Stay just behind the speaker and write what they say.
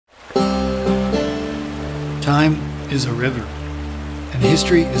Time is a river, and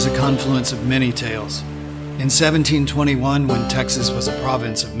history is a confluence of many tales. In 1721, when Texas was a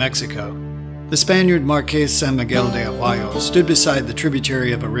province of Mexico, the Spaniard Marqués San Miguel de Aguayo stood beside the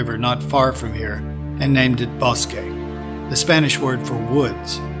tributary of a river not far from here and named it Bosque, the Spanish word for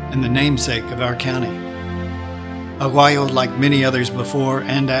woods and the namesake of our county. Aguayo, like many others before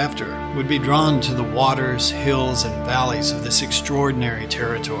and after, would be drawn to the waters, hills, and valleys of this extraordinary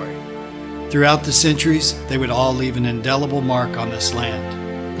territory. Throughout the centuries, they would all leave an indelible mark on this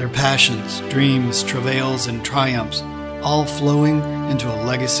land, their passions, dreams, travails, and triumphs, all flowing into a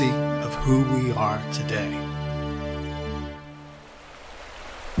legacy of who we are today.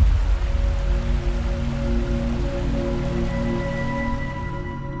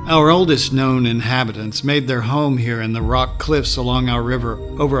 Our oldest known inhabitants made their home here in the rock cliffs along our river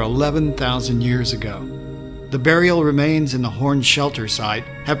over 11,000 years ago. The burial remains in the Horn Shelter site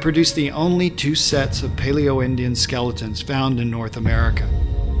have produced the only two sets of Paleo-Indian skeletons found in North America.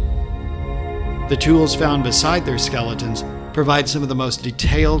 The tools found beside their skeletons provide some of the most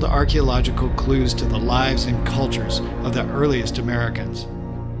detailed archaeological clues to the lives and cultures of the earliest Americans.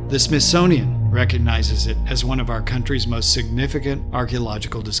 The Smithsonian recognizes it as one of our country's most significant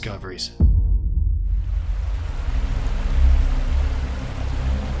archaeological discoveries.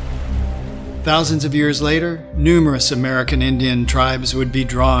 Thousands of years later, numerous American Indian tribes would be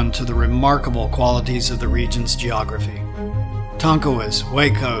drawn to the remarkable qualities of the region's geography. Tonkawas,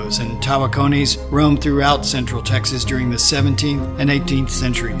 Wacos, and Tawaconis roamed throughout central Texas during the 17th and 18th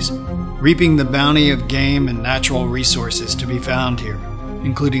centuries, reaping the bounty of game and natural resources to be found here,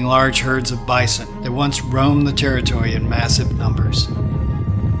 including large herds of bison that once roamed the territory in massive numbers.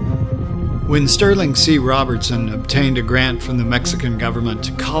 When Sterling C. Robertson obtained a grant from the Mexican government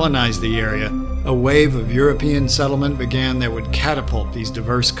to colonize the area, a wave of European settlement began that would catapult these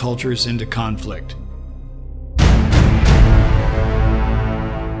diverse cultures into conflict.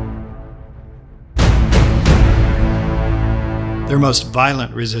 Their most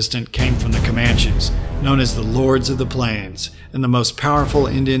violent resistance came from the Comanches, known as the Lords of the Plains, and the most powerful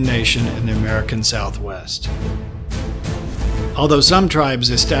Indian nation in the American Southwest. Although some tribes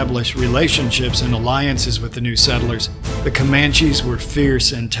established relationships and alliances with the new settlers, the Comanches were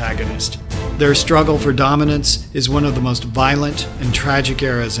fierce antagonists. Their struggle for dominance is one of the most violent and tragic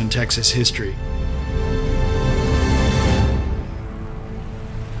eras in Texas history.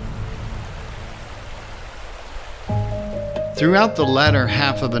 Throughout the latter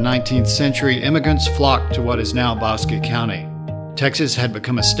half of the 19th century, immigrants flocked to what is now Bosque County. Texas had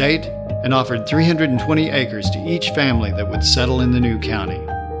become a state and offered 320 acres to each family that would settle in the new county.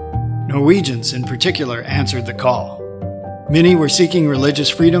 Norwegians, in particular, answered the call. Many were seeking religious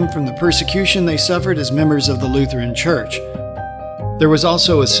freedom from the persecution they suffered as members of the Lutheran Church. There was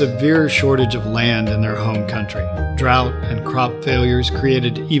also a severe shortage of land in their home country. Drought and crop failures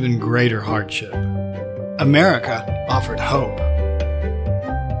created even greater hardship. America offered hope.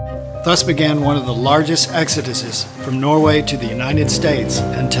 Thus began one of the largest exoduses from Norway to the United States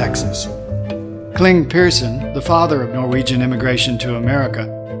and Texas. Kling Pearson, the father of Norwegian immigration to America,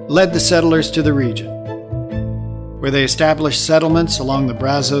 led the settlers to the region, where they established settlements along the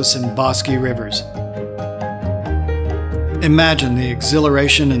Brazos and Bosque rivers. Imagine the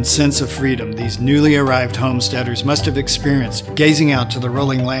exhilaration and sense of freedom these newly arrived homesteaders must have experienced gazing out to the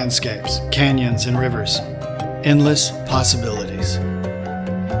rolling landscapes, canyons, and rivers. Endless possibilities.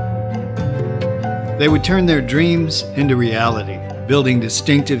 They would turn their dreams into reality, building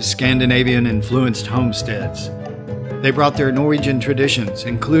distinctive Scandinavian-influenced homesteads. They brought their Norwegian traditions,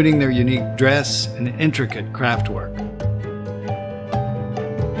 including their unique dress and intricate craftwork.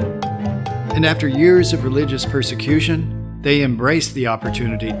 And after years of religious persecution, they embraced the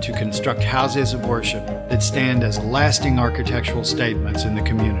opportunity to construct houses of worship that stand as lasting architectural statements in the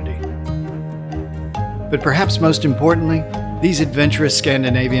community. But perhaps most importantly, these adventurous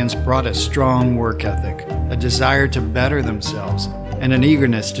Scandinavians brought a strong work ethic, a desire to better themselves, and an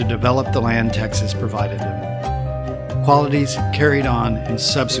eagerness to develop the land Texas provided them. Qualities carried on in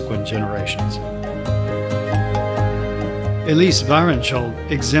subsequent generations. Elise Varenskjold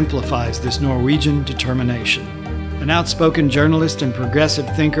exemplifies this Norwegian determination. An outspoken journalist and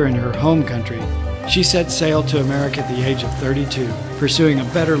progressive thinker in her home country, she set sail to America at the age of 32, pursuing a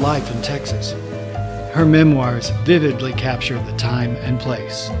better life in Texas. Her memoirs vividly capture the time and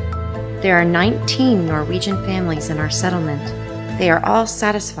place. There are 19 Norwegian families in our settlement. They are all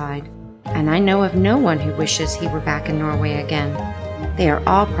satisfied, and I know of no one who wishes he were back in Norway again. They are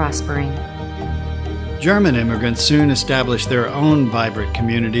all prospering. German immigrants soon established their own vibrant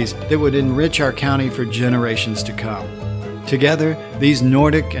communities that would enrich our county for generations to come. Together, these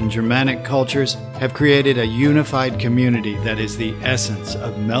Nordic and Germanic cultures have created a unified community that is the essence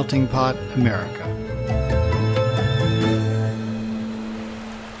of melting pot America.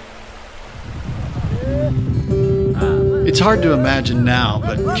 It's hard to imagine now,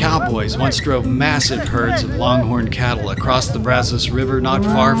 but cowboys once drove massive herds of longhorn cattle across the Brazos River not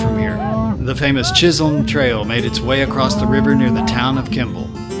far from here. The famous Chisholm Trail made its way across the river near the town of Kimball.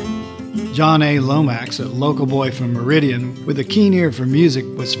 John A. Lomax, a local boy from Meridian with a keen ear for music,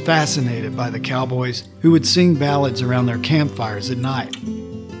 was fascinated by the cowboys who would sing ballads around their campfires at night.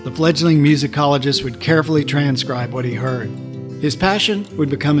 The fledgling musicologist would carefully transcribe what he heard. His passion would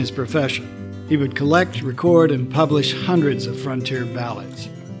become his profession. He would collect, record, and publish hundreds of frontier ballads.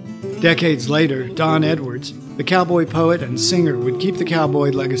 Decades later, Don Edwards, the cowboy poet and singer, would keep the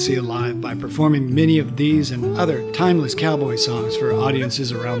cowboy legacy alive by performing many of these and other timeless cowboy songs for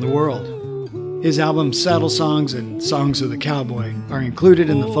audiences around the world. His albums Saddle Songs and Songs of the Cowboy are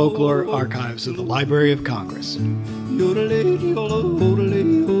included in the folklore archives of the Library of Congress.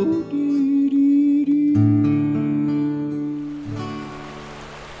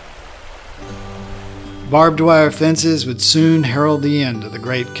 Barbed wire fences would soon herald the end of the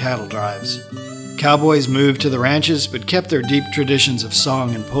great cattle drives. Cowboys moved to the ranches but kept their deep traditions of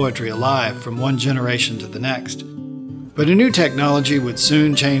song and poetry alive from one generation to the next. But a new technology would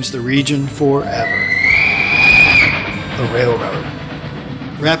soon change the region forever. The railroad.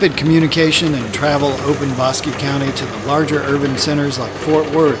 Rapid communication and travel opened Bosque County to the larger urban centers like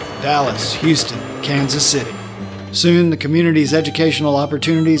Fort Worth, Dallas, Houston, Kansas City. Soon, the community's educational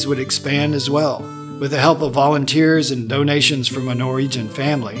opportunities would expand as well. With the help of volunteers and donations from a Norwegian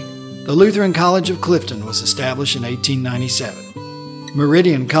family, the Lutheran College of Clifton was established in 1897.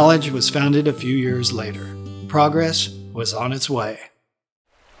 Meridian College was founded a few years later. Progress was on its way.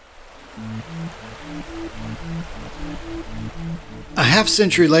 A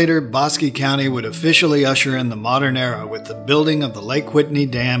half-century later, Bosque County would officially usher in the modern era with the building of the Lake Whitney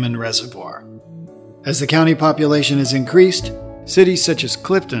Dam and Reservoir. As the county population has increased, cities such as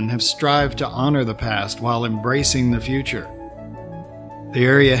Clifton have strived to honor the past while embracing the future. The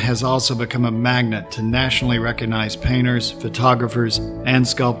area has also become a magnet to nationally recognized painters, photographers, and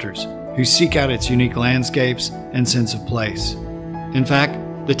sculptors who seek out its unique landscapes and sense of place. In fact,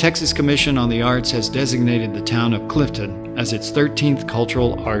 the Texas Commission on the Arts has designated the town of Clifton as its 13th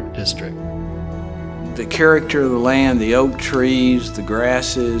Cultural Art District. The character of the land, the oak trees, the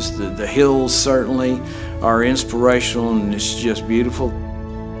grasses, the hills certainly are inspirational, and it's just beautiful.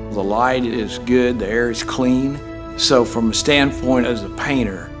 The light is good, the air is clean. So from a standpoint as a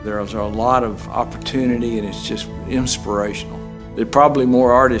painter, there's a lot of opportunity and it's just inspirational. There are probably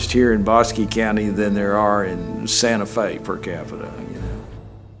more artists here in Bosque County than there are in Santa Fe per capita.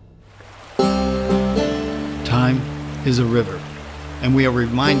 Time is a river, and we are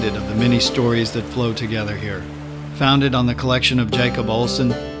reminded of the many stories that flow together here. Founded on the collection of Jacob Olson,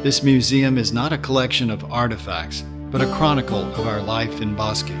 this museum is not a collection of artifacts, but a chronicle of our life in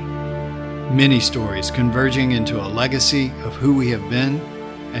Bosque. Many stories converging into a legacy of who we have been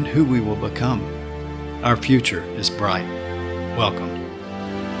and who we will become. Our future is bright. Welcome.